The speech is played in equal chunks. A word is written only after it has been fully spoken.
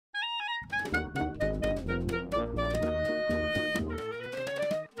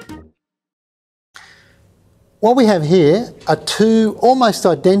What we have here are two almost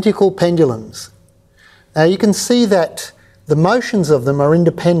identical pendulums. Now you can see that the motions of them are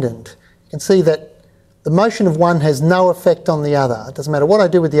independent. You can see that the motion of one has no effect on the other. It doesn't matter what I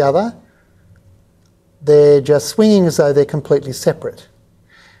do with the other, they're just swinging as though they're completely separate.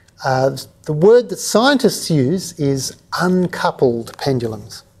 The word that scientists use is uncoupled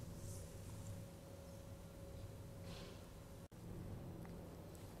pendulums.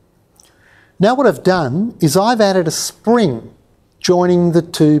 Now what I've done is I've added a spring joining the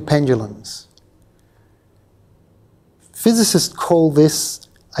two pendulums. Physicists call this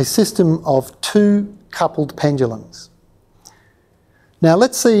a system of two coupled pendulums. Now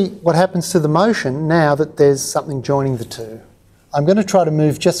let's see what happens to the motion now that there's something joining the two. I'm going to try to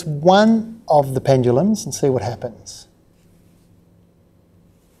move just one of the pendulums and see what happens.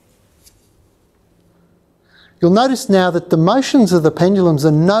 You'll notice now that the motions of the pendulums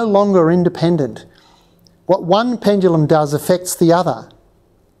are no longer independent. What one pendulum does affects the other.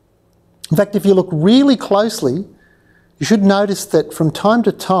 In fact, if you look really closely, you should notice that from time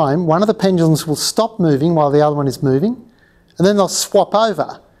to time, one of the pendulums will stop moving while the other one is moving, and then they'll swap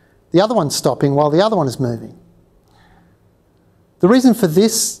over, the other one stopping while the other one is moving. The reason for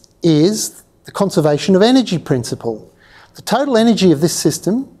this is the conservation of energy principle. The total energy of this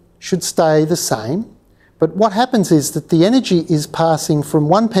system should stay the same, but what happens is that the energy is passing from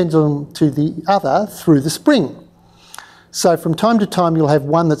one pendulum to the other through the spring. So from time to time you'll have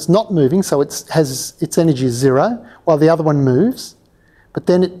one that's not moving, so its energy is zero, while the other one moves, but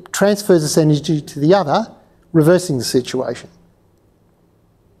then it transfers its energy to the other, reversing the situation.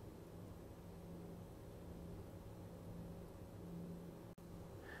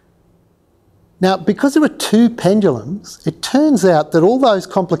 Now, because there are two pendulums, it turns out that all those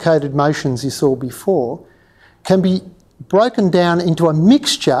complicated motions you saw before can be broken down into a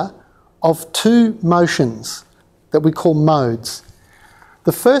mixture of two motions that we call modes.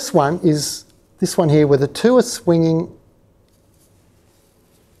 The first one is this one here, where the two are swinging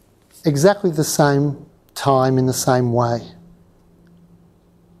exactly the same time in the same way.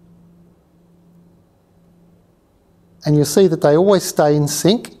 And you'll see that they always stay in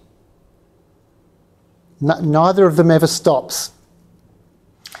sync. Neither of them ever stops.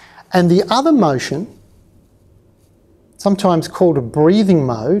 And the other motion, sometimes called a breathing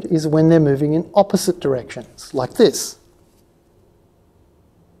mode, is when they're moving in opposite directions, like this.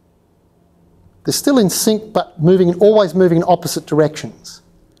 They're still in sync, but always moving in opposite directions.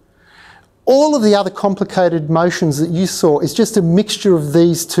 All of the other complicated motions that you saw is just a mixture of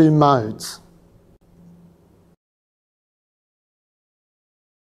these two modes.